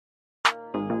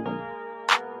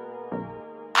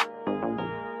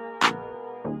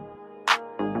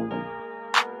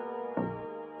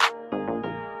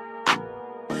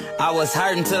I was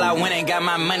hurting till I went and got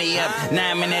my money up. Now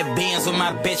I'm in that Benz with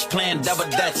my bitch playing double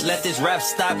dutch. Let this rap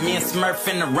stop, me and Smurf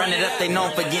finna run it up. They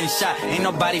known for getting shot, ain't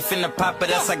nobody finna pop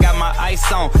at us. I got my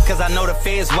ice on, cause I know the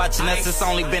feds watching us. It's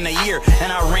only been a year,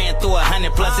 and I ran through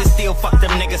 100 plus. It still fuck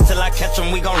them niggas till I catch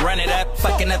them, we gon' run it up.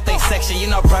 Fucking up they section, you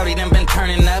know Brody done been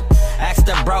turning up. Ask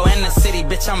the bro in the city,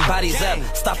 bitch, I'm bodies up.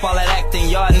 Stop all that acting,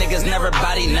 y'all niggas never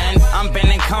body none. I'm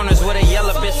bending corners with a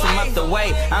yellow bitch from up the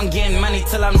way. I'm getting money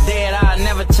till I'm dead, I'll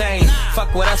never change.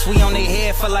 Fuck with us, we on their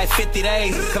head for like 50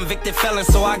 days. Convicted felon,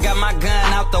 so I got my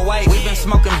gun out the way. We been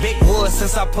smoking big wood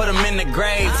since I put him in the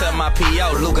grave. Tell my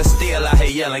P.O. Lugga still out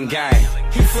here yelling gang.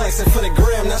 He flexing for the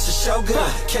gram, that's a shogun.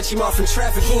 Catch him off in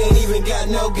traffic, he ain't even got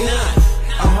no gun.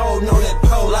 I'm holding on that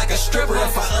pole like a stripper.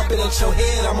 If I up it at your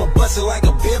head, I'ma bust it like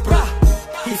a bipper.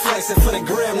 He flexing for the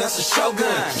gram, that's a shogun.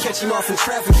 Catch him off in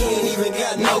traffic, he ain't even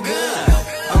got no gun.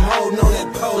 I'm holding on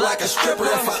that pole like a stripper.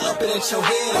 If I up it at your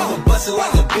head, I'ma bust it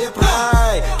like a bipper.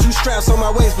 Alright, 2 straps on my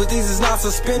waist, but these is not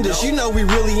suspenders. You know we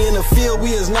really in the field,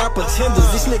 we is not pretenders.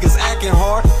 These niggas acting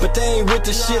hard, but they ain't with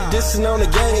the shit. Dissing on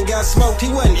the gang and got smoked, he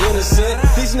wasn't innocent.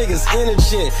 These niggas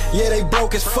indigent, yeah they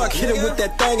broke as fuck. Hit him with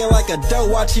that thing and like a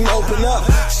dough, watch him open up.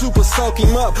 Super soak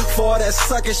him up, for all that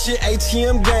sucker shit.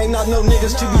 ATM gang, not no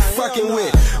niggas to be fucking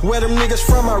with. Where them niggas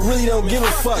from, I really don't give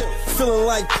a fuck. Feeling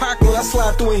like Pac when I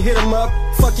slide through and hit him up.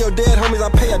 Fuck your dead homies, I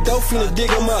pay a dope fee to dig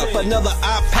him up. Another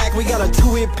op pack, we got a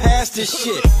 2-hit past this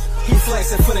shit. He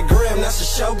flexing for the gram, that's a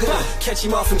shogun. Catch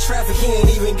him off in traffic, he ain't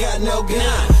even got no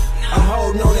gun. I'm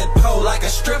holding on that pole like a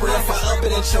stripper. If I up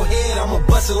it at your head, I'ma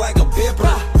bust it like a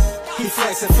bipper. He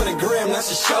flexing for the gram,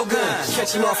 that's a shogun.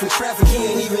 Catch him off in traffic, he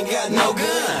ain't even got no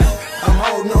gun. I'm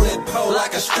holding on that pole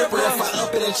like a stripper. If I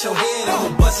up it at your head,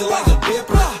 I'ma bust it like a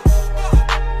bipper.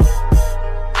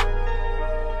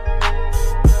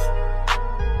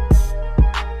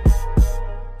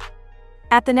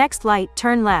 At the next light,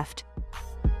 turn left.